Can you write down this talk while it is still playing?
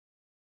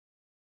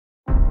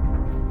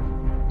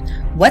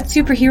What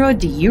superhero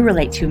do you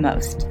relate to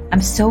most?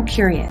 I'm so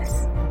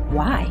curious.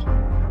 Why?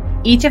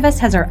 Each of us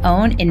has our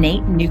own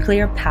innate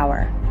nuclear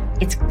power.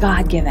 It's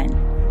God-given.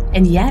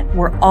 And yet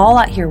we're all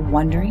out here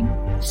wondering,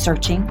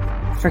 searching,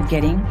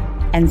 forgetting,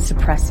 and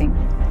suppressing.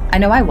 I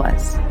know I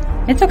was.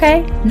 It's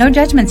okay. No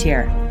judgments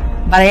here.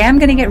 But I am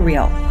going to get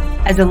real.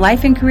 As a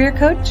life and career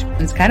coach,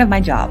 it's kind of my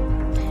job.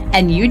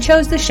 And you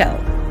chose the show,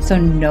 so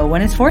no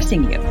one is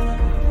forcing you.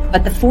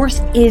 But the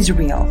force is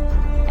real.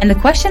 And the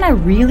question I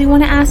really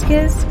want to ask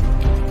is,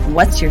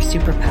 what's your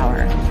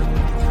superpower?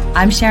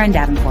 I'm Sharon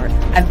Davenport.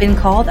 I've been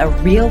called a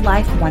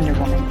real-life Wonder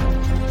Woman.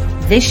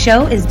 This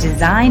show is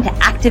designed to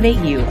activate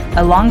you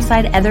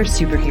alongside other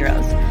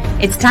superheroes.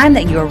 It's time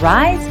that you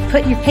arise,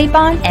 put your cape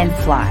on, and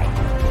fly.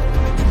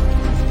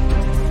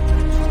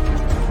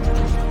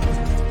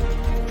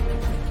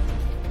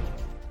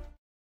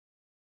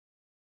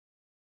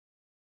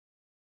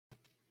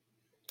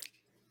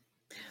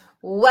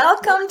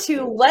 Welcome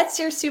to What's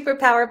Your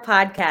Superpower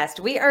podcast.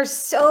 We are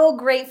so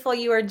grateful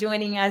you are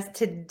joining us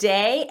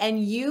today,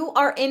 and you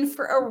are in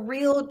for a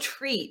real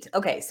treat.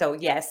 Okay, so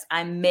yes,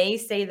 I may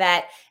say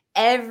that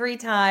every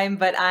time,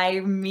 but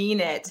I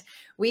mean it.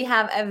 We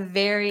have a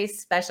very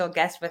special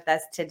guest with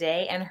us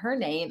today, and her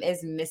name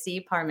is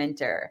Missy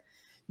Parmenter.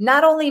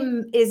 Not only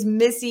is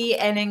Missy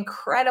an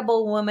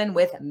incredible woman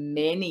with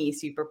many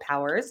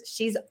superpowers,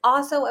 she's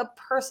also a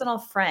personal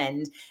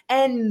friend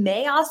and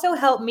may also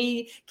help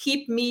me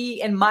keep me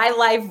and my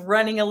life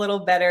running a little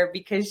better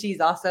because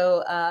she's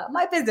also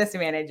my business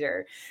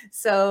manager.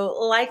 So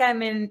like I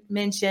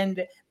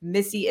mentioned,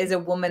 Missy is a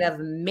woman of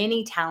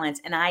many talents,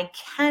 and I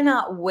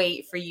cannot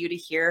wait for you to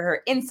hear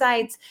her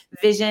insights,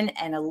 vision,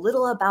 and a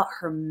little about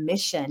her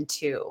mission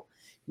too.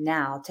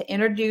 Now, to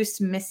introduce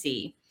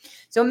Missy.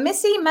 So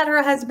Missy met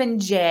her husband,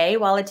 Jay,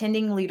 while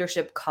attending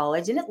leadership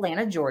college in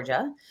Atlanta,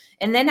 Georgia.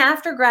 And then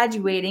after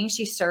graduating,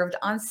 she served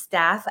on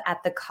staff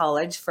at the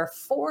college for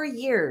 4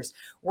 years,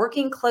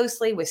 working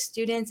closely with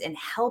students and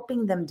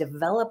helping them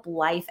develop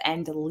life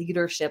and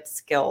leadership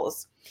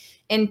skills.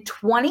 In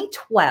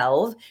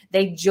 2012,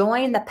 they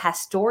joined the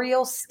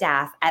pastoral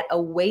staff at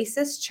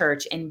Oasis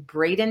Church in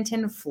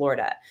Bradenton,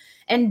 Florida.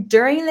 And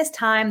during this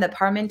time, the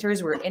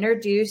Parmenters were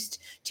introduced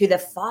to the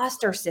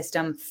foster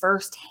system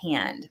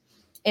firsthand.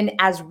 And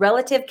as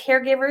relative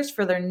caregivers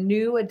for their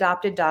new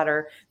adopted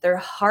daughter, their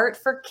heart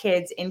for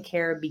kids in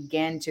care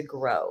began to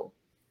grow.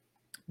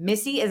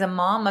 Missy is a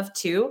mom of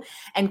 2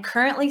 and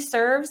currently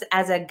serves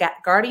as a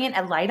guardian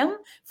ad litem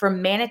for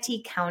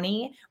Manatee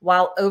County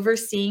while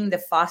overseeing the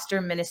foster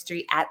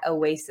ministry at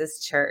Oasis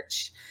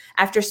Church.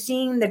 After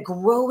seeing the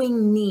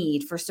growing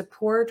need for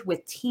support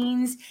with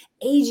teens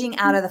aging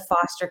out of the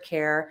foster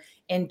care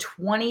in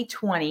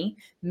 2020,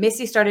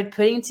 Missy started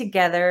putting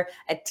together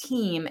a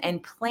team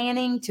and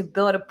planning to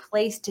build a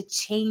place to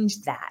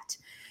change that.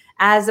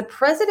 As the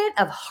president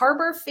of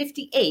Harbor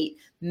 58,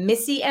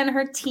 Missy and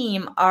her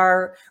team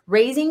are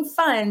raising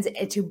funds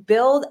to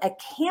build a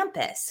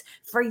campus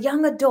for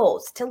young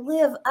adults to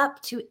live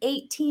up to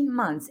 18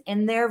 months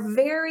in their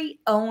very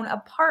own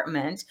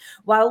apartment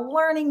while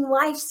learning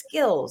life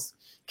skills,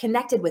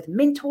 connected with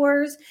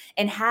mentors,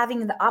 and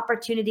having the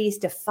opportunities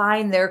to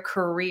find their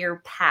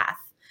career path.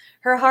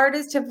 Her heart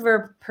is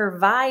to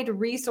provide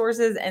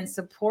resources and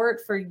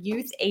support for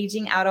youth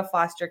aging out of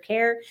foster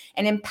care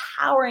and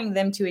empowering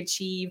them to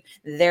achieve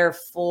their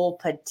full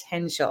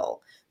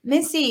potential.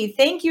 Missy,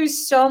 thank you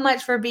so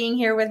much for being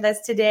here with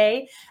us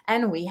today.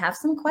 And we have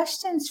some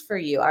questions for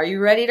you. Are you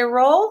ready to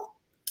roll?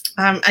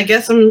 I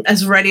guess I'm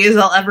as ready as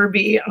I'll ever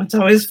be. It's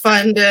always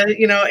fun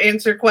to,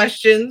 answer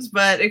questions,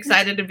 but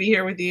excited to be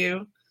here with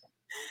you.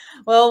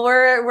 Well,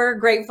 we're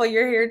grateful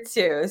you're here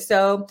too.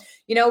 So,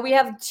 we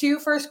have 2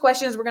 first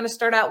questions we're going to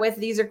start out with.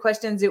 These are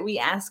questions that we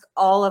ask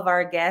all of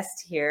our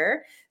guests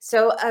here.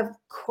 So, of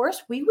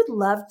course, we would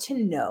love to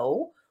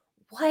know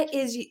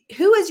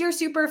who is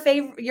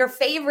your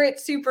favorite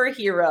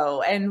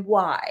superhero and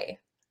why?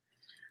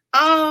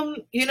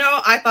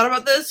 I thought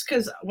about this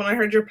because when I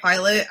heard your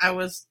pilot, I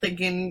was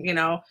thinking,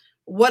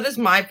 what is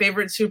my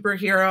favorite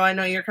superhero? I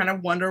know you're kind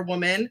of Wonder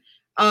Woman.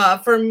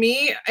 For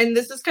me, and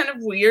this is kind of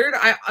weird,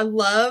 I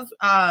love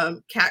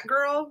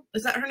Catgirl.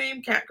 Is that her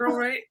name? Catgirl,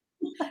 right?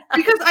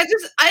 Because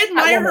I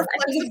admire her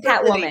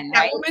flexibility. Catwoman,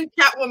 right?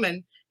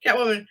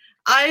 Catwoman.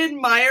 I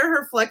admire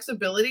her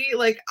flexibility.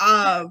 Like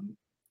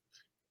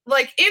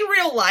in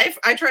real life,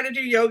 I try to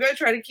do yoga,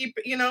 try to keep,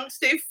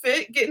 stay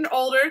fit, getting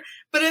older,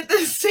 but at the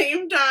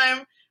same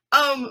time,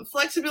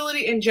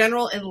 flexibility in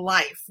general in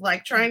life,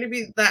 like trying to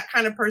be that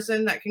kind of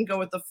person that can go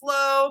with the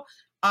flow.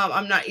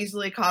 I'm not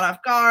easily caught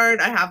off guard.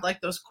 I have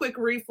like those quick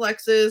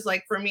reflexes.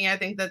 Like for me, I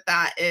think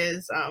that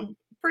is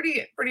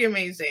pretty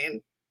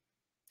amazing.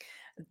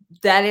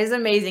 That is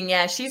amazing.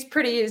 Yeah, she's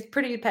pretty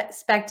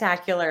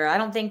spectacular. I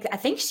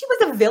think she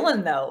was a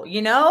villain though,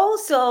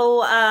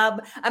 So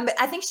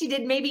I think she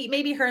did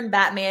maybe her and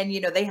Batman,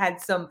 they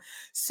had some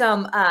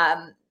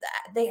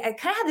they kind of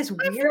had this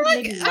weird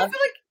I feel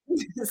like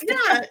yeah.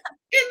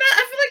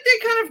 I feel like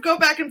they kind of go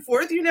back and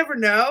forth. You never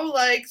know.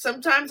 Like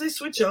sometimes they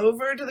switch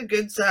over to the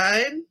good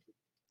side.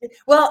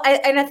 Well,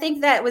 and I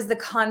think that was the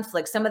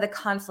conflict. Some of the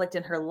conflict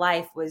in her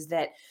life was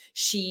that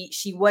she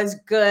was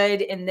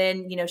good, and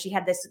then she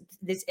had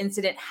this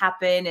incident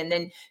happen, and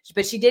then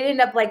but she did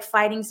end up like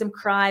fighting some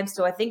crime.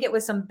 So I think it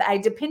was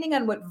depending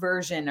on what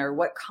version or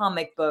what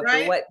comic book or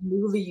Right? what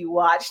movie you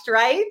watched,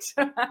 right?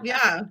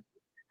 Yeah.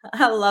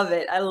 I love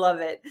it. I love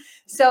it.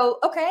 So,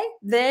 okay,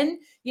 then,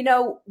 you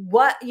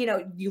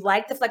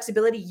like the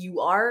flexibility.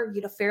 You are,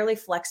 fairly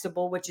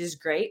flexible, which is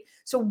great.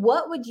 So,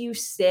 what would you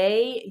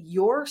say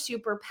your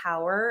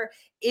superpower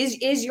is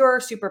your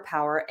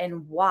superpower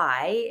and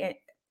why?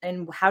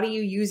 And how do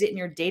you use it in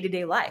your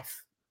day-to-day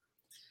life?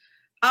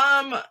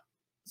 Um,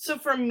 so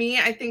for me,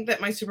 I think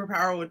that my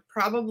superpower would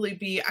probably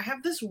be I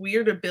have this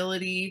weird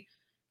ability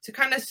to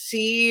kind of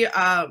see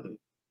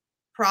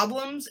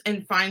problems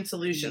and find Mm.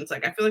 solutions.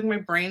 Like I feel like my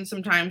brain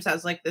sometimes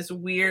has like this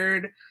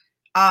weird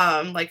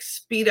like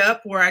speed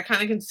up where I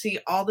kind of can see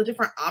all the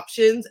different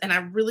options and I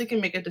really can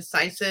make a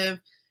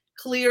decisive,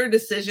 clear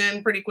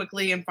decision pretty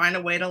quickly and find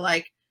a way to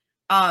like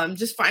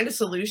just find a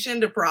solution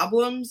to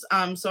problems.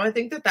 So I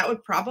think that that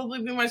would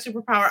probably be my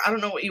superpower. I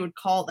don't know what you would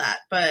call that,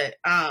 but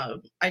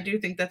I do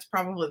think that's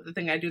probably the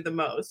thing I do the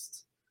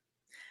most.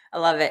 I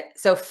love it.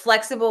 So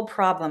flexible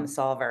problem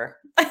solver.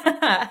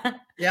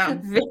 Yeah.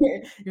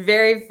 Very,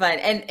 very fun.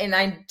 And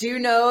I do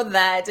know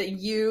that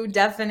you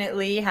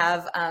definitely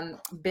have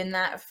been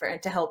that for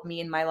to help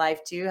me in my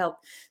life too, help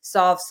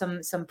solve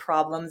some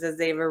problems as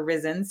they've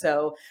arisen.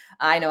 So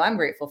I know I'm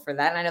grateful for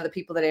that. And I know the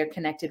people that are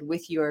connected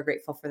with you are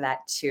grateful for that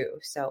too.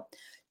 So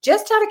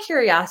just out of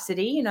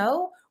curiosity,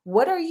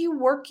 what are you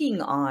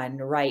working on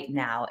right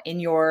now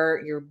in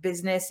your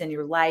business and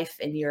your life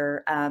and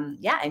your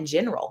in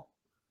general?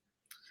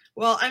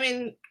 Well, I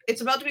mean,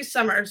 it's about to be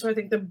summer, so I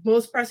think the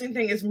most pressing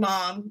thing is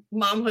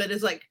momhood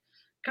is like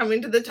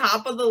coming to the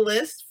top of the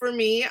list for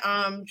me.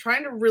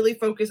 Trying to really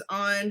focus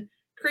on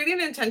creating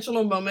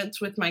intentional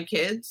moments with my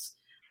kids.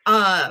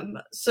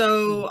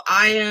 So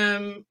I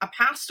am a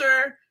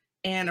pastor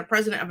and a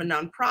president of a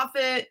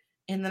nonprofit,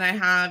 and then I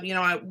have,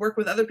 I work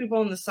with other people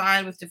on the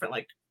side with different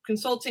like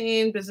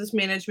consulting, business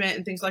management,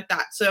 and things like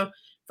that. So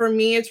for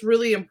me, it's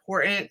really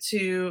important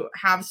to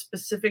have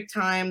specific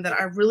time that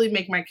I really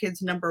make my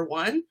kids number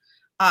one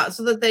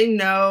so that they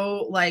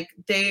know like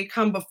they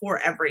come before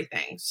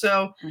everything.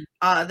 So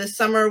this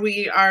summer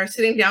we are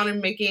sitting down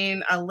and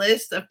making a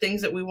list of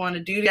things that we want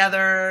to do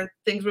together,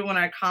 things we want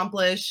to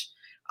accomplish.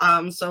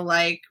 So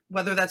like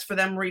whether that's for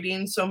them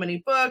reading so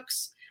many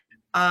books,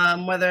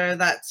 whether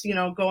that's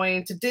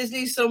going to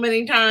Disney so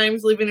many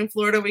times, living in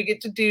Florida, we get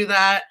to do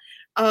that.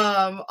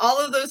 All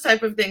of those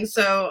type of things.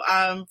 So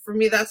for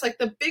me, that's like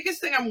the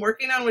biggest thing I'm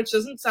working on, which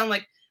doesn't sound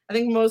like I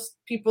think most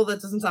people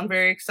that doesn't sound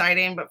very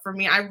exciting, but for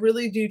me, I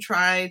really do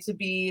try to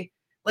be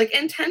like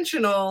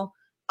intentional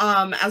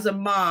as a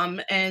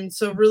mom, and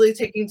so really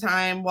taking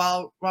time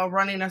while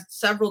running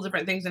several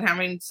different things and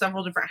having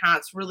several different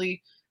hats,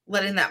 really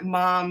letting that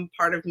mom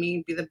part of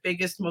me be the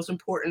biggest, most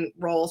important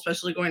role,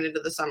 especially going into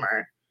the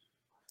summer.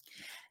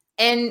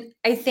 And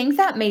I think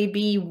that may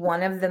be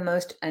one of the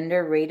most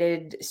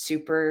underrated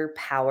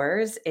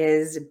superpowers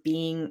is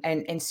being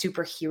and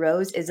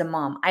superheroes is a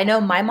mom. I know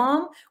my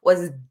mom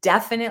was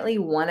definitely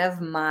one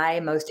of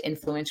my most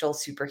influential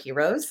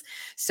superheroes.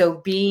 So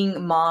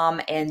being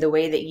mom and the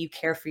way that you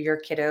care for your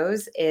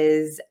kiddos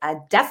is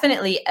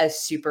definitely a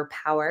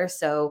superpower.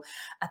 So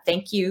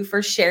thank you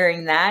for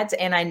sharing that.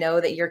 And I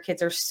know that your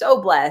kids are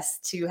so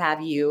blessed to have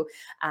you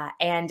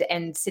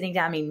and sitting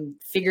down. I mean,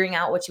 figuring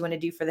out what you want to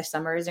do for the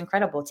summer is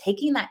incredible.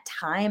 Taking that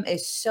time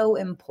is so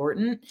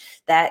important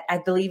that I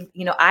believe,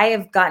 I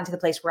have gotten to the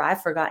place where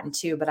I've forgotten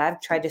too, but I've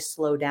tried to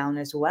slow down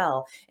as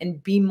well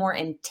and be more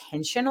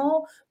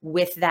intentional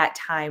with that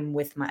time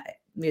with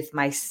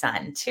my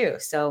son too.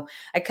 So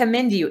I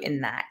commend you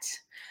in that.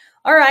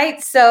 All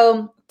right.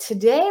 So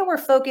today we're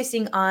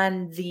focusing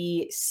on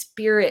the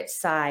spirit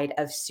side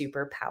of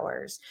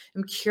superpowers.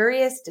 I'm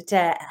curious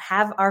to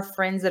have our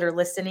friends that are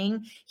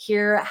listening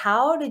hear,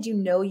 how did you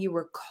know you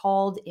were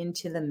called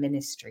into the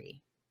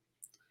ministry?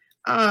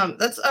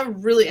 That's a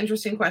really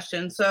interesting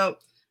question. So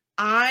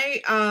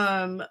I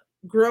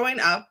growing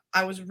up,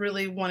 I was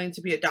really wanting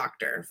to be a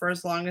doctor for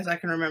as long as I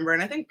can remember.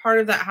 And I think part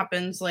of that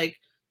happens like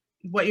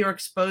what you're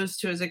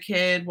exposed to as a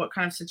kid, what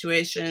kind of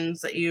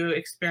situations that you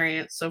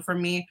experience. So for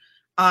me,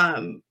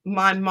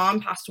 my mom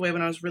passed away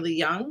when I was really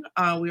young.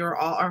 We were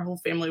all our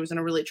whole family was in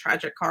a really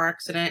tragic car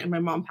accident, and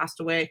my mom passed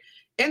away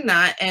in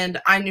that.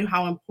 And I knew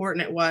how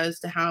important it was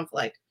to have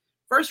like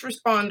first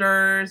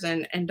responders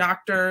and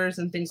doctors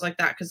and things like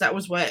that because that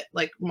was what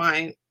like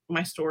my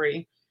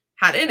story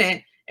had in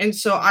it. And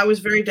so I was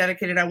very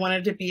dedicated.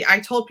 I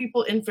told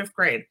people in 5th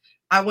grade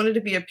I wanted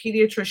to be a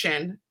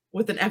pediatrician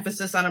with an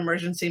emphasis on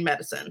emergency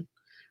medicine.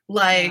 Wow.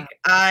 Like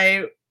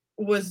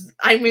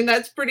I mean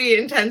that's pretty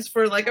intense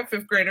for like a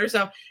 5th grader.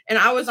 So and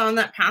I was on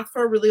that path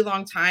for a really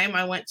long time.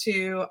 I went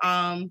to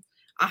a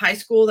high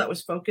school that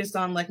was focused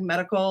on like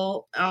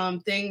medical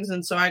things,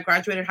 and so I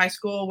graduated high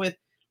school with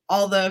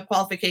all the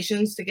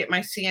qualifications to get my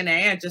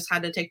CNA. I just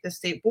had to take the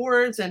state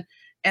boards, and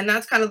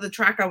that's kind of the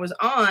track I was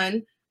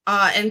on.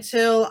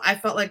 until I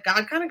felt like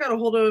God kind of got a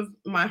hold of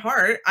my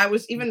heart. I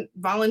was even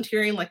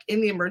volunteering like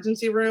in the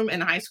emergency room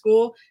in high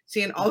school,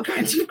 seeing all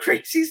kinds of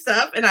crazy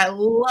stuff, and I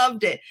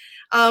loved it.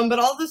 But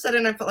all of a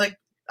sudden, I felt like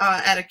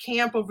at a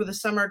camp over the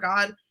summer,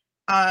 God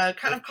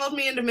kind of called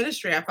me into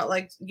ministry. I felt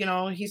like,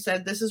 He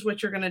said, "This is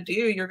what you're going to do.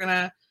 You're going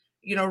to,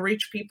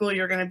 reach people.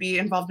 You're going to be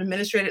involved in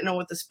ministry." I didn't know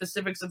what the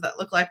specifics of that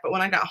looked like, but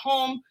when I got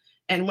home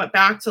and went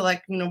back to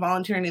like,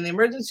 volunteering in the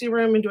emergency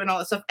room and doing all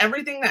that stuff,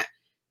 everything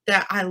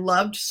that I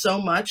loved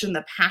so much and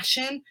the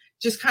passion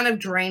just kind of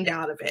drained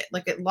out of it.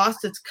 Like it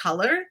lost its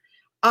color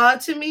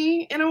to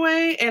me in a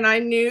way. And I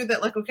knew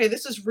that like, okay,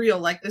 this is real.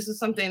 Like this is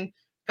something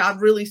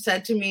God really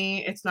said to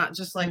me. It's not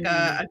just like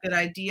Mm. a good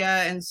idea.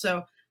 And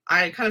so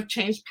I kind of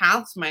changed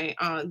paths my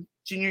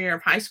junior year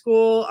of high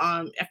school.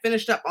 I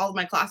finished up all of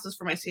my classes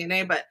for my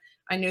CNA, but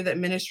I knew that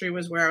ministry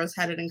was where I was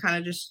headed and kind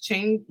of just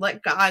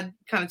let God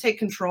kind of take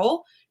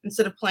control.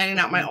 Instead of planning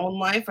out my Mhm. own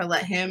life, I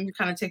let him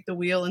kind of take the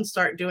wheel and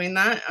start doing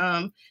that.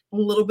 A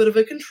little bit of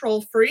a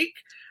control freak.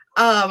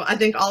 I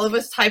think all of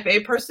us type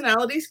A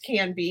personalities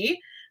can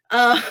be.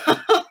 Uh,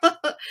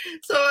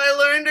 so I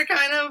learned to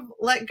kind of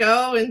let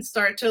go and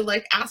start to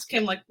like ask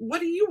him, like, what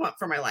do you want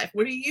for my life?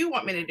 What do you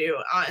want me to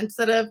do?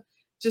 Instead of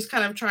just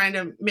kind of trying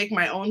to make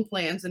my own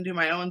plans and do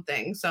my own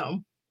thing.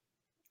 So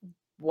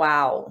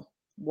Wow.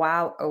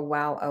 Wow. Oh,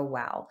 wow. Oh,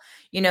 wow.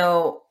 You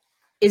know,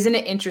 isn't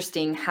it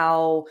interesting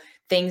how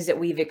things that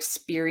we've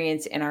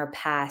experienced in our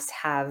past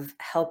have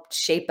helped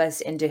shape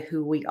us into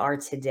who we are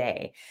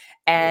today?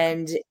 yeah,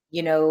 And,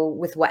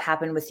 with what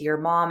happened with your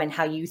mom and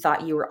how you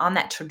thought you were on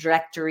that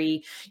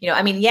trajectory,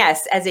 I mean,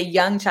 yes, as a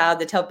young child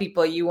to tell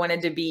people you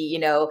wanted to be,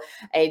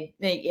 a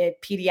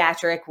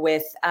pediatric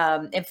with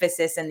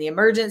emphasis in the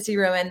emergency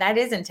room, and that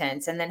is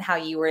intense. And then how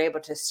you were able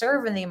to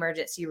serve in the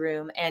emergency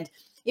room. And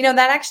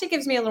that actually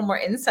gives me a little more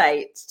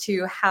insight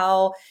to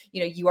how,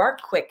 you are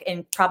quick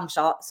in problem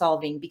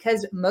solving,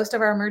 because most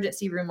of our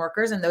emergency room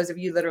workers, and those of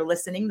you that are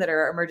listening that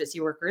are emergency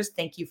workers,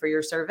 thank you for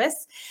your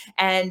service.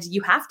 And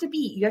you have to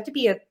be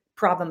a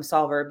problem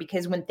solver,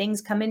 because when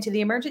things come into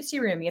the emergency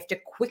room, you have to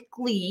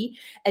quickly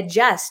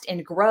adjust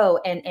and grow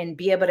and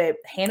be able to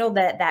handle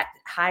that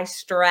high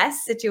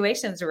stress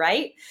situations,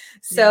 right? yeah.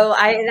 So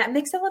I that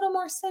makes a little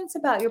more sense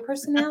about your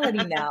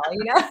personality now.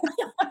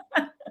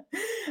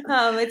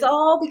 It's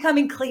all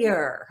becoming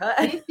clear.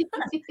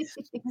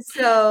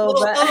 So,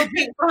 little but little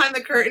peek behind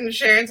the curtain.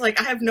 Sharon's like,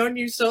 I have known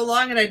you so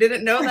long and I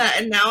didn't know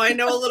that, and now I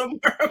know a little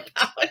more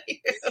about you.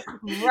 So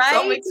I'll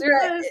right, make it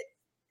right. good.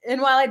 And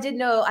while I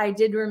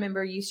did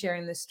remember you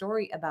sharing the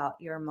story about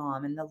your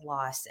mom and the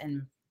loss.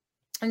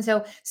 And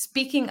so,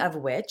 speaking of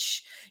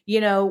which,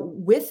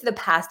 with the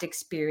past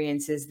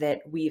experiences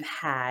that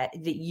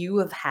you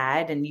have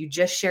had, and you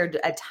just shared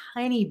a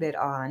tiny bit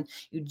on,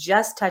 you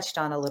just touched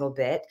on a little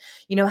bit,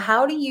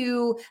 how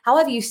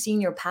have you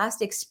seen your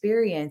past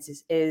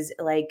experiences is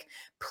like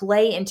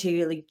play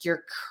into like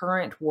your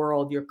current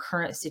world, your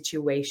current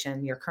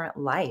situation, your current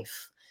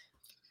life?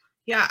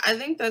 Yeah, I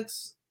think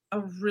that's a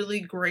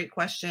really great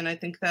question. I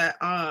think that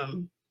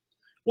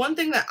one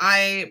thing that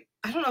I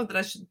don't know that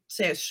I should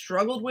say I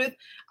struggled with.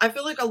 I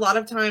feel like a lot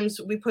of times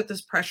we put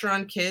this pressure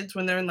on kids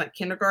when they're in like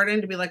kindergarten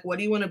to be like, what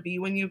do you want to be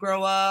when you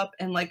grow up?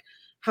 And like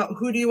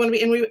who do you want to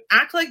be? And we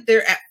act like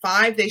they're at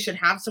 5, they should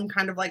have some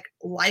kind of like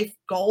life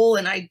goal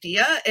and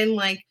idea. And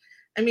like,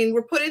 I mean,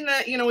 we're putting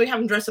that, we have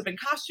them dress up in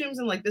costumes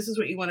and like this is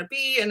what you want to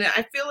be. And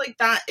I feel like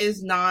that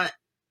is not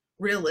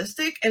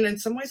realistic. And in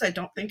some ways I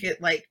don't think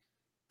it like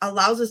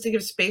allows us to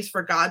give space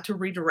for God to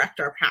redirect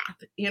our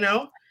path.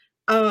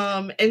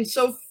 And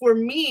so for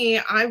me,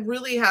 I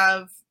really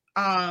have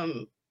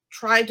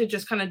tried to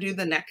just kind of do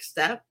the next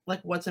step, like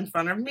what's in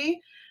front of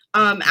me.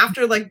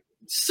 After like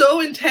so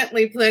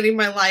intently planning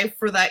my life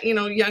for that,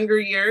 younger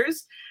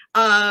years,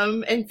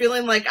 and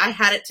feeling like I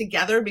had it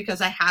together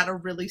because I had a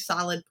really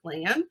solid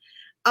plan,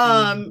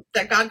 Mm.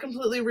 that God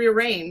completely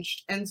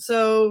rearranged. And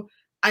so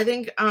I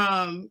think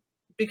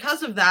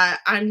because of that,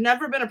 I've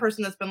never been a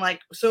person that's been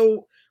like,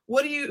 so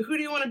who do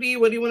you want to be?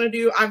 What do you want to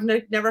do? I've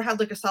never had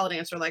like a solid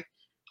answer. Like,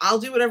 I'll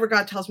do whatever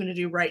God tells me to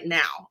do right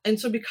now. And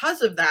so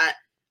because of that,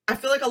 I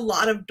feel like a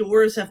lot of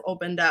doors have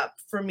opened up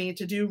for me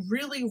to do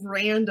really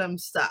random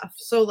stuff.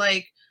 So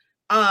like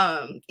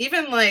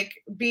even like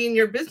being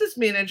your business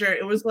manager,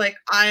 it was like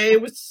I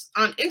was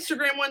on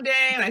Instagram one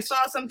day and I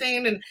saw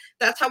something, and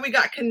that's how we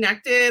got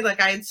connected.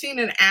 Like I had seen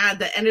an ad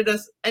that ended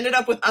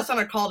up with us on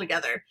a call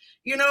together,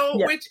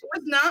 Yeah. which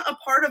was not a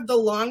part of the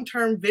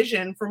long-term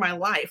vision for my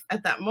life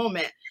at that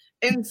moment.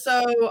 And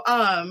so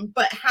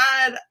but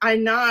had I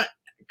not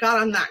got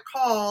on that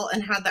call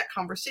and had that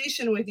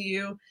conversation with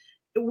you,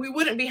 we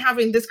wouldn't be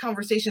having this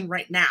conversation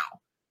right now.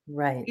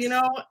 Right.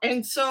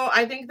 And so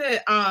I think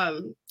that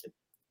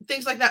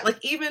things like that, like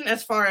even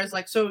as far as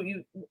like, so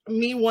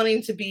me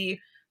wanting to be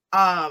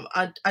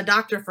a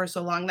doctor for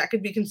so long, that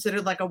could be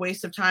considered like a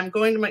waste of time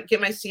going to get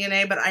my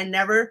CNA, but I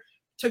never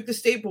took the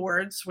state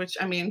boards, which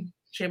I mean,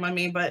 shame on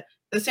me, but at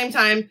the same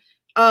time,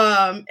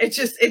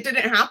 it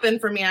didn't happen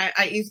for me.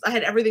 I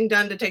had everything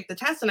done to take the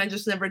test and I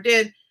just never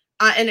did.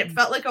 And it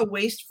felt like a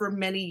waste for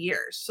many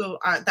years. So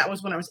that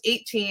was when I was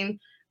 18.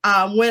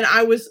 When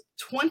I was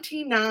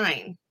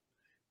 29,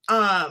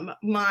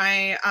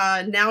 my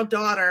now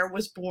daughter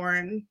was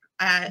born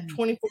at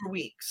 24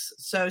 weeks.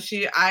 So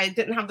I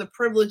didn't have the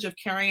privilege of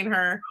carrying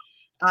her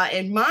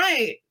in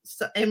my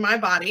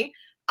body.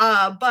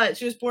 But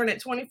she was born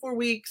at 24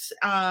 weeks,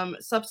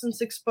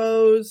 substance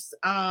exposed,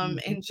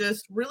 and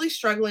just really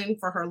struggling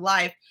for her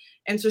life.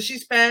 And so she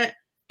spent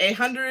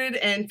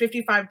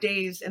 155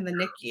 days in the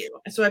NICU.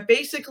 And so I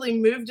basically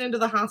moved into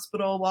the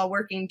hospital while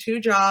working 2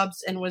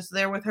 jobs and was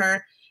there with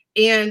her.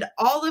 And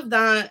all of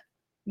that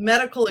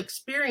medical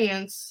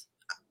experience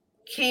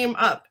came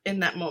up in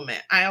that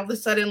moment. All of a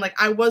sudden, like,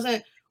 I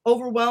wasn't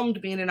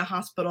overwhelmed being in a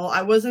hospital.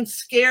 I wasn't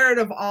scared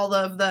of all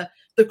of the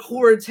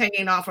cords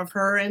hanging off of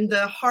her and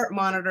the heart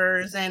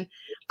monitors. And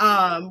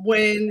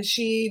when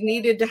she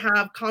needed to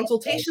have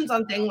consultations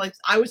on things, like,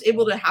 I was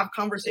able to have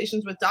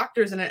conversations with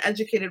doctors in an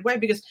educated way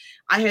because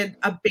I had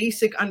a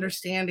basic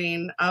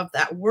understanding of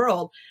that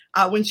world.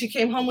 When she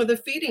came home with a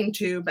feeding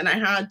tube and I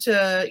had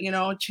to,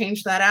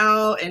 change that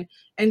out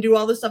and do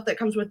all the stuff that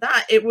comes with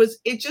that,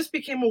 it just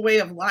became a way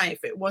of life.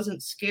 It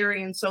wasn't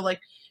scary. And so, like,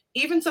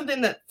 even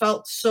something that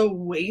felt so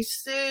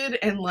wasted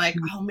and like,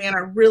 oh man, I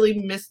really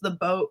missed the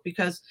boat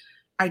because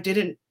I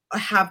didn't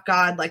have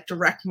God like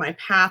direct my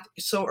path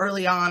so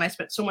early on. I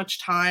spent so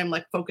much time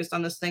like focused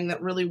on this thing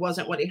that really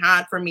wasn't what he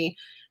had for me.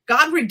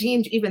 God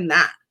redeemed even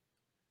that.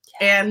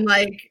 And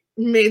like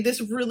made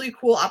this really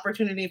cool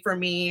opportunity for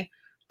me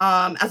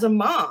as a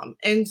mom.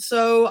 And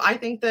so I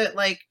think that,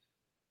 like,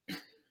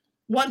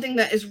 one thing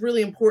that is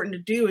really important to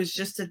do is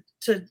just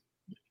to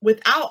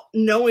without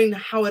knowing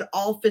how it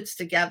all fits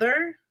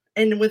together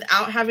and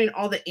without having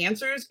all the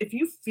answers, if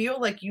you feel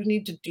like you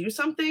need to do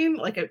something,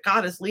 like if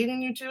God is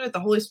leading you to it, the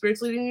Holy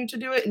Spirit's leading you to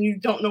do it, and you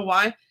don't know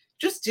why,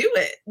 just do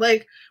it.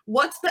 Like,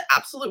 what's the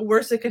absolute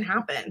worst that can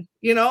happen?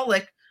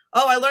 Like,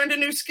 oh, I learned a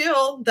new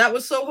skill. That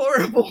was so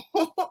horrible.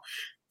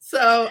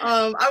 So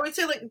I would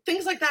say, like,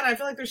 things like that. I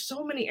feel like there's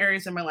so many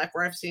areas in my life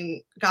where I've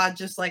seen God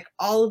just like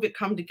all of it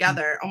come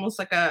together, almost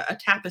like a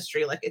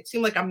tapestry. Like, it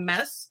seemed like a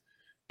mess.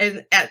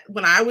 And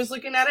when I was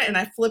looking at it and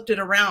I flipped it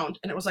around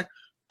and it was like,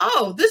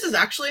 oh, this is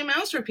actually a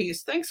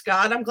masterpiece. Thanks,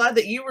 God. I'm glad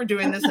that you were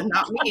doing this and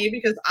not me,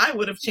 because I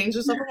would have changed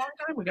this up a long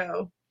time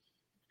ago.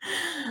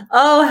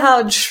 Oh,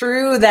 how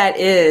true that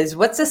is.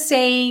 What's a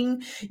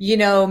saying?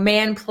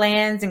 Man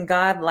plans and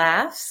God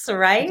laughs,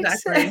 right?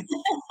 Exactly.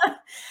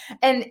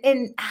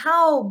 And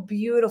how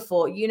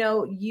beautiful,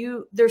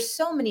 there's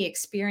so many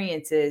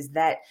experiences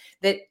that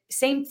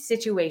same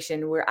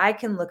situation where I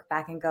can look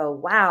back and go,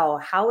 wow,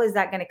 how is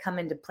that going to come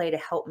into play to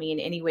help me in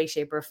any way,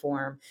 shape, or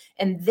form?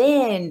 And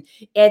then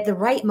at the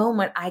right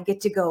moment, I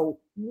get to go,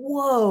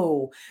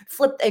 whoa,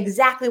 flip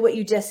exactly what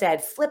you just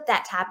said, flip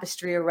that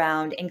tapestry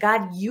around. And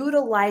God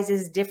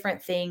utilizes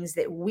different things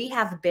that we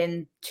have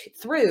been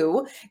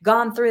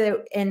gone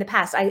through in the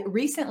past. I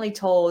recently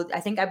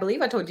I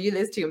believe I told you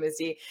this too,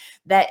 Missy,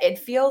 that it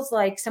feels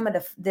like some of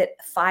the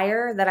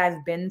fire that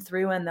I've been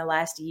through in the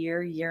last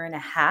year and a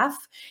half,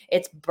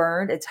 it's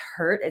burned, it's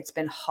hurt, it's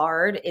been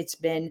hard, it's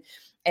been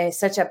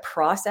such a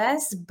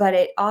process, but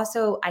it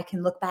also, I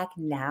can look back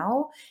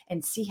now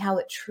and see how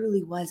it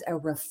truly was a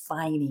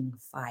refining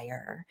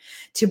fire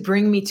to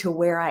bring me to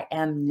where I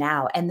am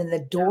now. And then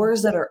the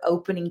doors that are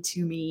opening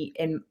to me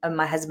and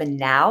my husband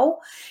now,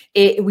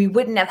 we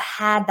wouldn't have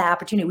had that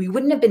opportunity. We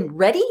wouldn't have been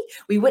ready.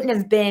 We wouldn't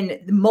have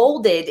been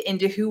molded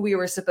into who we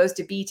were supposed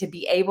to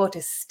be able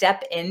to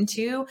step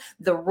into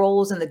the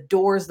roles and the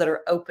doors that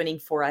are opening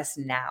for us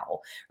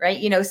now. Right.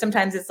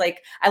 Sometimes it's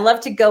like, I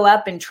love to go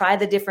up and try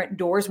the different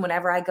doors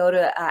whenever I go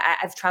to,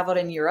 I've traveled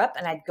in Europe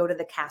and I'd go to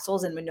the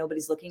castles, and when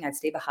nobody's looking, I'd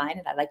stay behind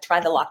and I'd like try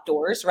the locked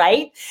doors.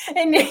 Right.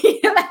 And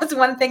that's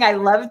one thing I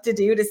love to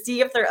do, to see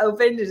if they're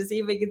open, to see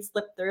if we can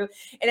slip through.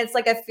 And it's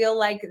like, I feel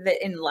like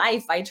that in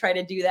life, I try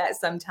to do that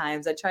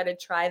sometimes. I try to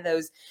try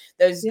those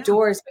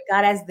doors, but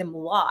God has them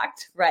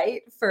locked,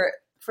 right? For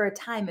a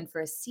time and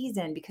for a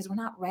season, because we're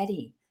not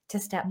ready to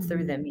step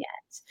through them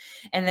yet.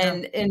 And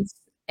then,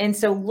 and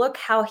so look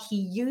how he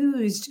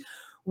used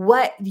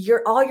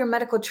all your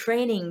medical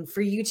training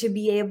for you to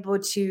be able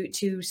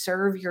to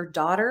serve your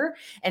daughter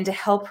and to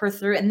help her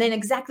through. And then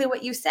exactly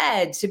what you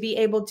said, to be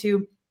able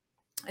to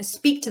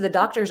speak to the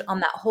doctors on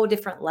that whole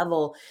different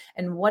level.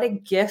 And what a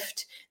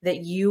gift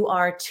that you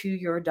are to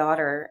your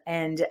daughter.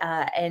 And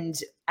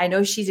I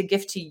know she's a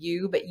gift to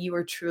you, but you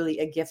are truly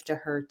a gift to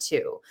her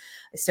too.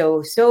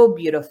 So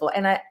beautiful.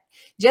 And I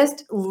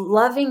just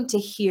loving to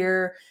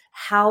hear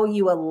how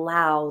you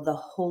allow the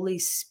Holy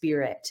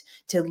Spirit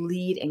to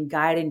lead and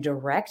guide and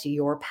direct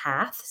your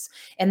paths.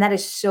 And that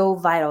is so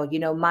vital.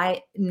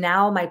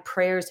 My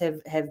prayers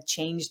have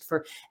changed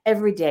for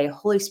every day.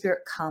 Holy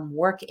Spirit, come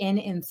work in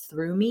and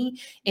through me,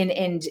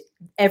 and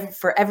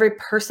for every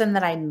person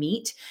that I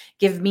meet,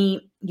 give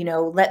me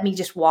let me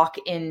just walk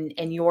in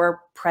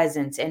your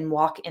presence and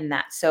walk in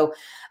that. So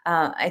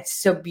it's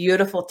so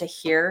beautiful to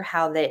hear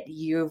how that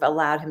you've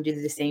allowed him to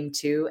do the same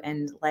too,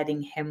 and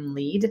letting him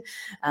lead.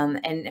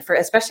 And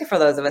especially for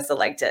those of us that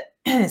like to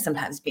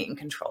sometimes be in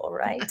control,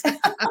 right? So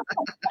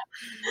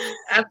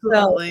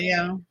Absolutely,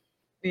 yeah.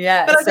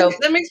 yeah. But I think So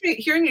that makes me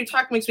hearing you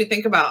talk makes me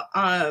think about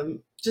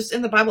just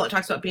in the Bible it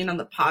talks about being on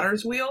the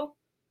potter's wheel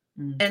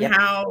and yep.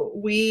 how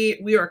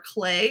we are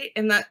clay,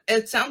 and that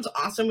it sounds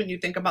awesome when you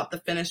think about the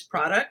finished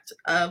product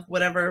of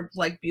whatever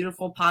like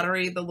beautiful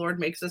pottery the Lord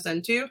makes us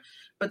into.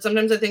 But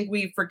sometimes I think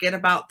we forget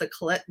about the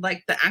clay,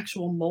 like the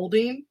actual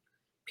molding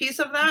piece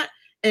of that,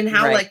 and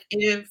how Right. like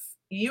if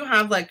you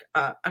have like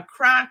a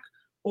crack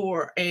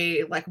or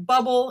a like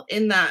bubble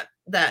in that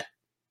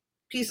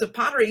piece of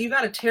pottery, you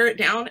got to tear it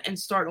down and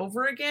start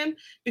over again.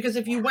 Because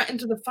if you went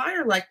into the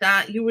fire like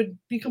that, you would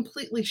be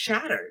completely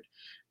shattered.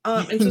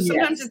 And so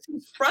sometimes Yes.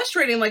 it's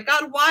frustrating. Like,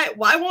 God,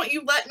 why won't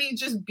you let me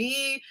just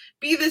be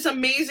this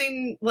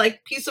amazing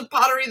like piece of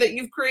pottery that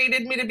you've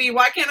created me to be?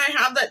 Why can't I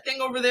have that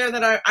thing over there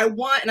that I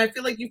want? And I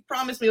feel like you've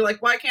promised me,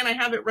 like, why can't I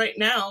have it right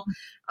now?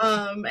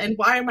 And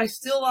why am I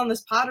still on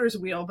this potter's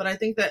wheel? But I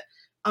think that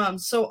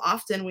so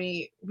often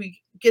we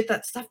get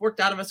that stuff worked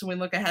out of us and we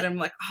look ahead and I'm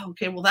like, oh,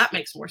 okay, well that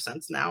makes more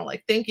sense now.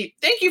 Like, thank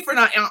you for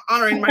not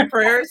honoring my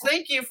prayers.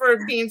 Thank you for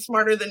being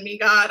smarter than me,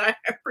 God. I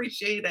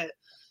appreciate it.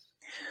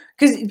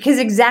 Because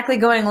exactly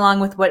going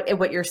along with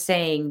what you're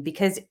saying,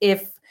 because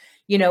if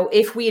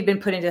we had been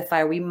put into the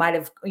fire, we might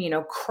have,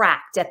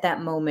 cracked at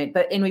that moment,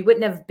 and we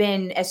wouldn't have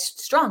been as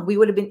strong. We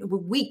would have been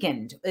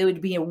weakened. It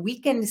would be a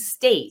weakened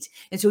state.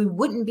 And so we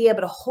wouldn't be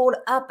able to hold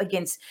up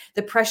against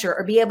the pressure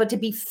or be able to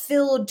be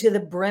filled to the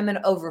brim and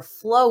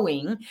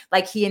overflowing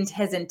like he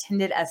has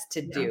intended us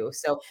to Yeah. do.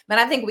 So, man,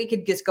 I think we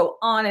could just go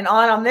on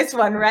this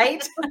one,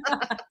 right?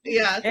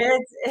 Yes.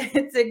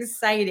 It's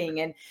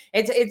exciting, and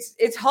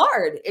it's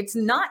hard. It's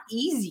not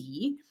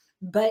easy,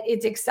 but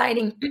it's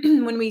exciting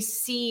when we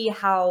see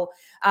how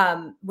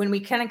when we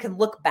kind of can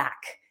look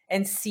back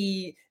and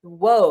see,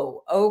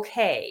 whoa,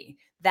 okay,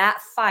 that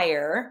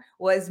fire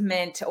was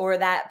meant, or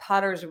that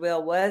potter's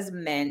wheel was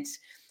meant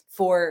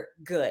for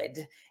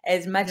good.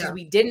 As much as Yeah.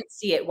 we didn't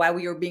see it while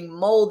we were being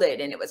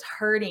molded and it was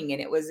hurting,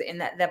 and it was in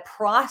that the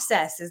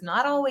process is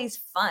not always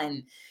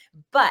fun,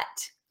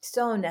 but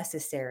so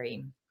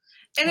necessary.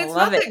 And I it's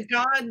love not it. that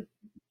God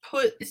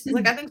puts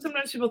like, I think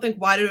sometimes people think,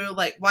 why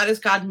does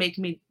God make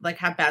me like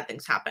have bad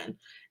things happen?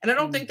 And I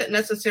don't think Mm, that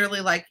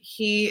necessarily like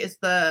he is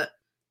the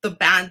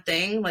bad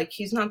thing. Like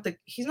he's not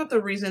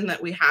the reason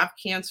that we have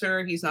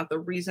cancer. He's not the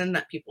reason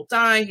that people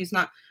die. He's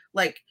not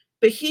like,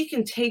 but he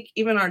can take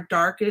even our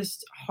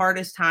darkest,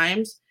 hardest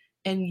times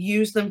and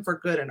use them for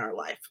good in our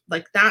life.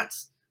 Like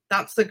that's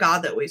the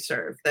God that we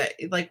serve. That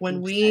like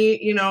when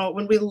 100%.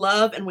 when we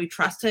love and we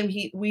trust him,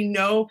 we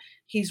know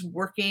he's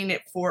working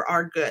it for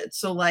our good.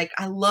 So like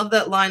I love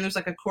that line. There's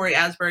like a Corey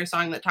Asbury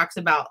song that talks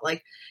about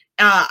like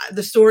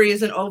the story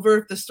isn't over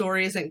if the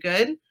story isn't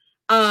good.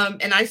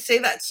 And I say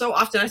that so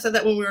often. I said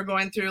that when we were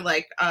going through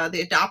like the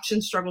adoption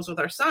struggles with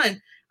our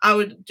son. I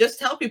would just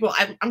tell people,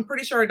 I'm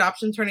pretty sure our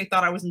adoption attorney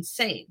thought I was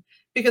insane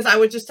because I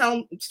would just tell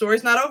him,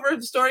 story's not over if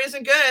the story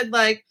isn't good.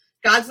 Like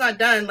God's not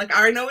done. Like I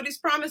already know what he's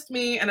promised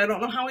me and I don't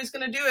know how he's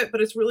going to do it,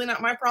 but it's really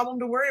not my problem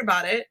to worry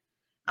about it.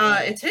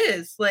 Right. It's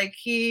his. Like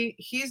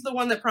he's the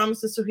one that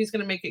promises, so he's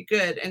going to make it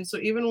good. And so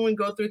even when we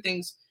go through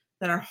things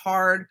that are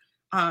hard,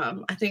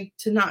 I think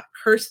to not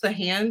curse the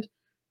hand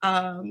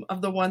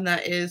of the one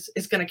that is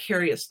going to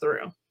carry us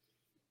through.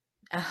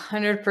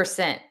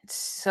 100%.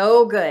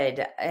 So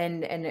good.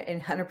 And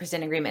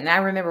 100% agreement. And I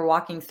remember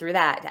walking through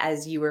that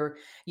as your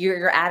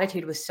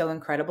attitude was so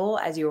incredible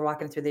as you were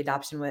walking through the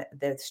adoption with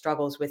the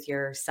struggles with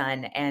your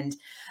son. And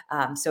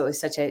so it was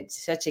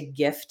such a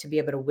gift to be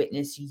able to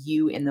witness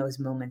you in those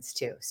moments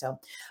too. So,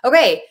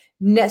 okay.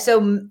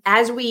 So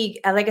as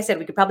like I said,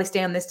 we could probably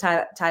stay on this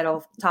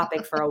title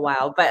topic for a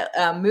while, but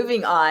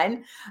moving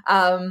on,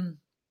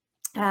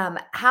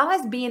 how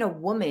has being a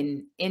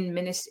woman in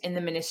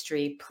the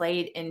ministry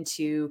played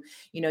into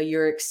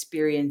your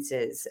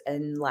experiences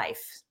in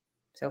life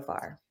so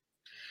far?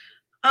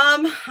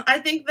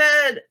 I think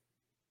that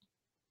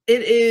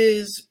it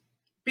is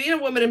being a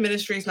woman in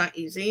ministry is not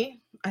easy.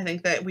 I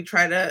think that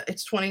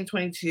it's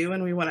 2022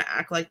 and we want to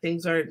act like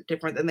things are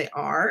different than they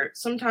are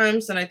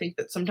sometimes. And I think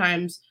that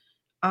sometimes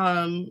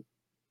um,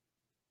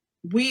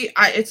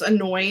 it's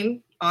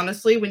annoying,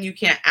 honestly, when you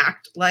can't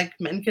act like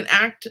men can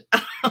act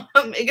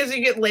because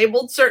you get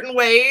labeled certain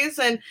ways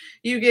and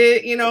you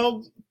get,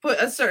 put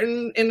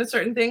in a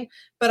certain thing.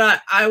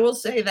 But I will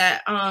say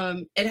that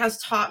it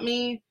has taught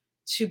me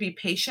to be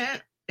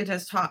patient. It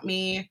has taught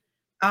me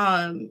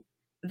um,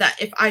 that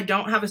if I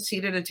don't have a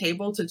seat at a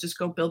table, to just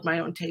go build my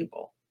own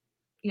table,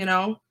 you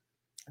know?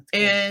 That's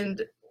good.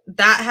 And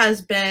that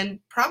has been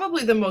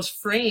probably the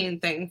most freeing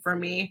thing for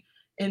me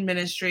in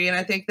ministry. And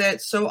I think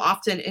that so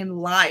often in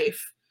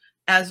life,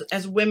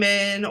 as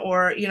women,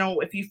 or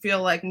if you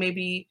feel like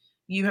maybe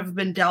you have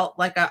been dealt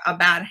like a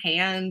bad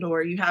hand,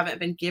 or you haven't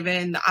been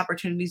given the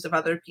opportunities of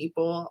other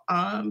people,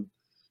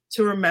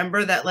 to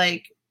remember that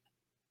like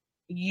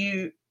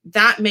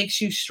that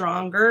makes you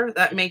stronger.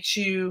 That makes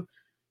you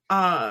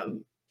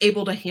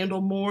able to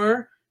handle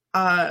more.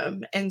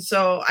 And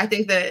so I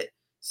think that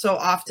so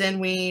often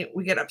we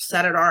get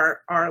upset at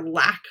our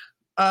lack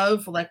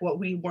of like what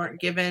we weren't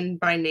given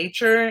by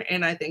nature.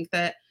 And I think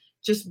that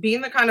just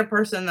being the kind of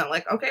person that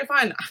like, okay,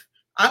 fine,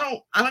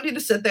 I don't need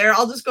to sit there.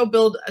 I'll just go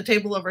build a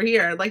table over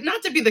here. Like,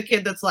 not to be the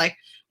kid that's like,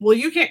 well,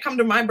 you can't come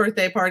to my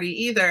birthday party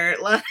either.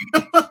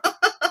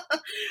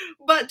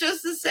 But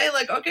just to say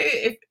like,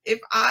 okay, if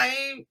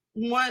I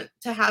want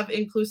to have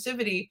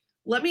inclusivity,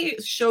 let me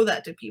show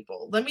that to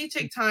people. Let me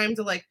take time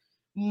to like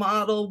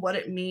model what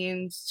it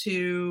means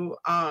to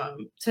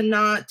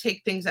not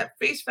take things at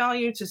face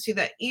value, to see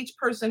that each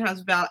person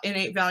has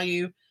innate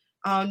value,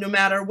 no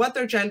matter what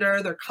their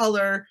gender, their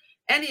color,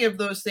 any of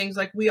those things.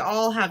 Like, we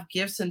all have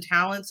gifts and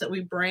talents that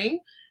we bring,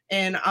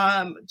 and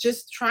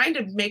just trying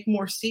to make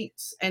more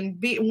seats and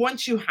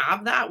once you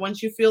have that,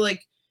 once you feel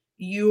like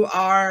you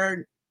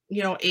are,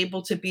 you know,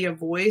 able to be a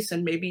voice,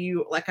 and maybe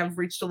you like have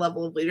reached a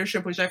level of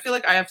leadership, which I feel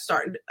like I've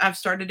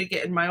started to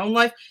get in my own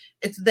life.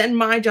 It's then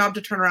my job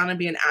to turn around and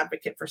be an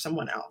advocate for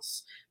someone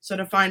else. So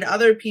to find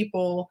other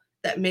people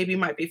that maybe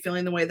might be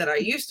feeling the way that I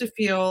used to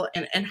feel,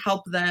 and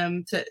help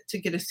them to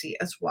get a seat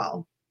as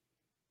well.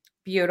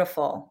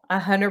 Beautiful.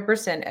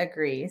 100%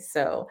 agree.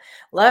 So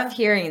love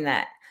hearing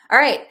that. All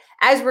right.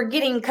 As we're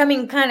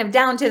coming kind of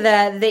down to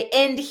the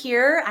end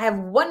here, I have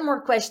one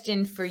more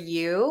question for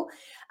you.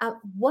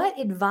 What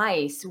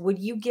advice would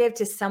you give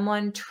to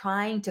someone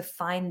trying to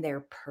find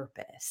their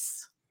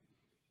purpose?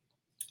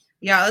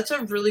 Yeah, that's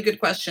a really good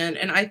question.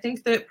 And I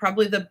think that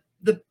probably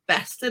the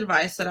best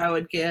advice that I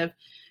would give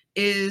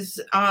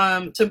is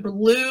to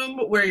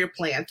bloom where you're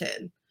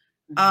planted.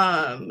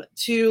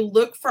 To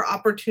look for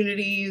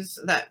opportunities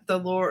that the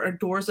Lord, or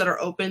doors that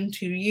are open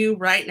to you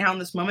right now in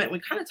this moment. We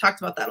kind of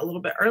talked about that a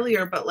little bit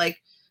earlier, but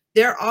like,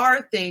 there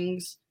are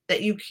things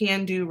that you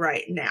can do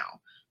right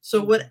now.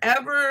 So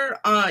whatever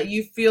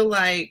you feel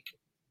like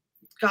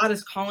God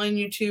is calling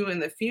you to in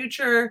the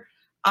future,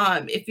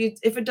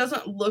 if it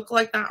doesn't look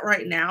like that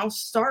right now,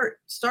 start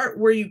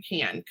where you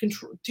can.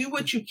 Do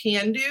what you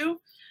can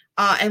do,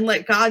 and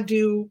let God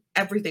do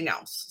everything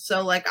else.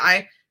 So like,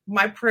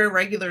 my prayer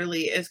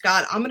regularly is,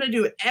 God, I'm going to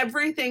do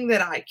everything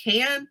that I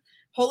can.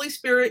 Holy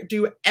Spirit,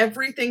 do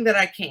everything that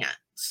I can.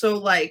 So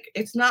like,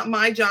 it's not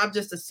my job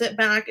just to sit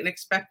back and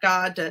expect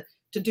God to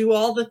do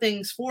all the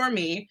things for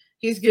me.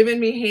 He's given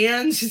me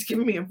hands. He's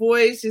given me a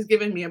voice. He's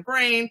given me a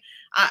brain.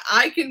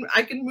 I can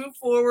move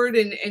forward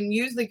and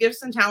use the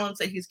gifts and talents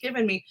that he's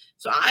given me.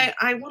 So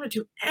I want to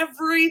do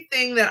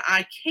everything that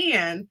I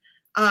can,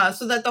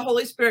 so that the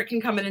Holy Spirit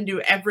can come in and do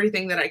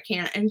everything that I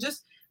can. And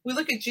just, we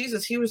look at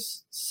Jesus, he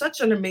was such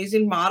an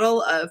amazing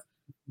model of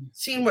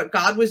seeing what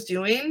God was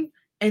doing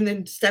and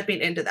then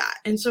stepping into that.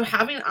 And so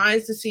having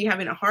eyes to see,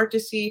 having a heart to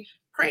see,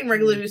 praying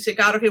regularly to say,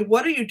 God, okay,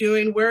 what are you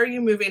doing? Where are you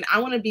moving? I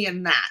want to be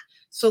in that.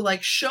 So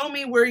like, show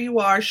me where you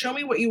are, show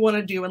me what you want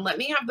to do, and let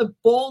me have the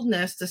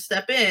boldness to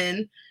step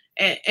in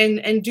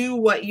and do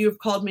what you've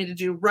called me to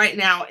do right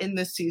now in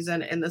this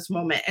season, in this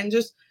moment. And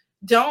just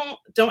don't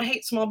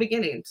hate small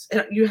beginnings.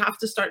 You have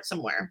to start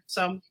somewhere.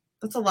 So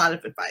that's a lot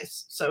of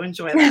advice. So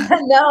enjoy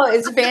that. No,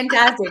 it's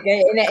fantastic.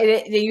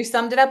 You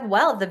summed it up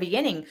well at the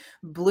beginning.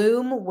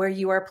 Bloom where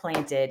you are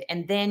planted.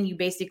 And then you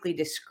basically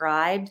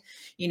described,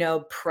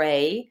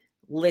 pray,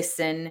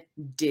 listen,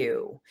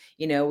 do.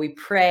 We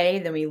pray,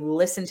 then we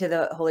listen to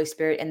the Holy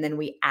Spirit, and then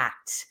we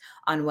act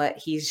on what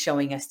he's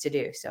showing us to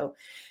do. So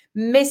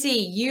Missy,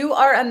 you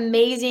are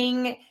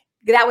amazing.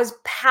 That was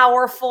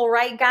powerful,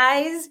 right,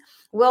 guys?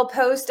 We'll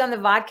post on the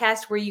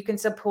podcast where you can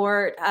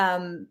support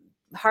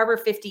Harbor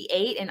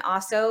 58. And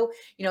also,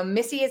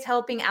 Missy is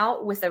helping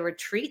out with a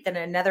retreat that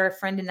another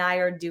friend and I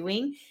are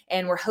doing.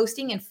 And we're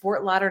hosting in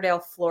Fort Lauderdale,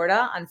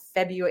 Florida in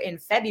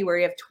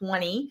February of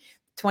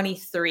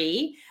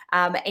 2023.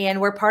 And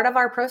where part of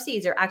our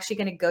proceeds are actually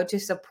going to go to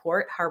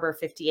support Harbor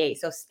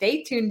 58. So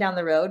stay tuned down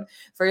the road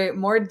for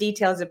more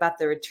details about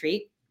the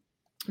retreat.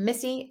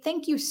 Missy,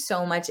 thank you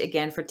so much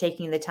again for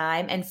taking the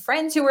time. And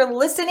friends who are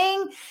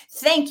listening,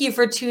 thank you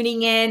for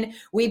tuning in.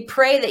 We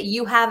pray that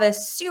you have a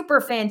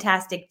super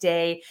fantastic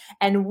day,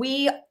 and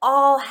we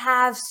all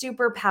have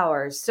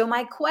superpowers. So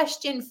my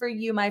question for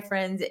you, my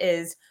friends,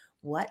 is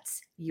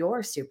what's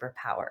your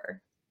superpower?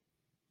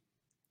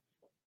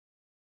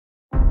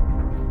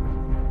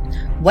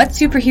 What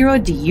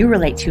superhero do you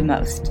relate to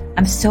most?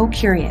 I'm so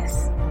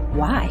curious.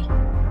 Why?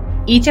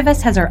 Each of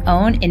us has our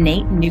own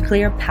innate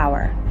nuclear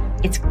power.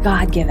 It's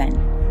God-given.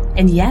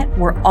 And yet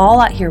we're all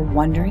out here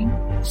wondering,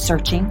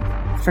 searching,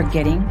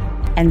 forgetting,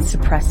 and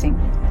suppressing.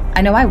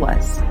 I know I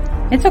was.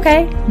 It's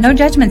okay. No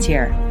judgments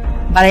here.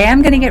 But I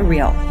am going to get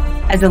real.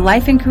 As a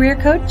life and career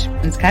coach,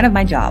 it's kind of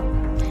my job.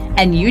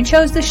 And you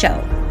chose the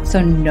show,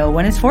 so no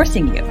one is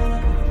forcing you.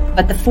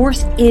 But the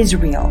force is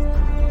real.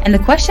 And the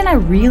question I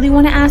really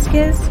want to ask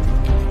is,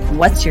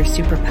 what's your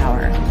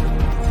superpower?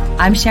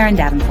 I'm Sharon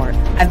Davenport.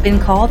 I've been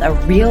called a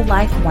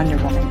real-life Wonder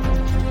Woman.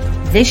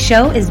 This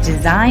show is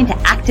designed to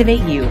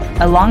activate you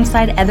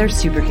alongside other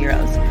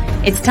superheroes.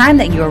 It's time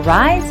that you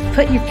arise,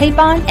 put your cape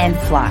on, and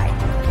fly.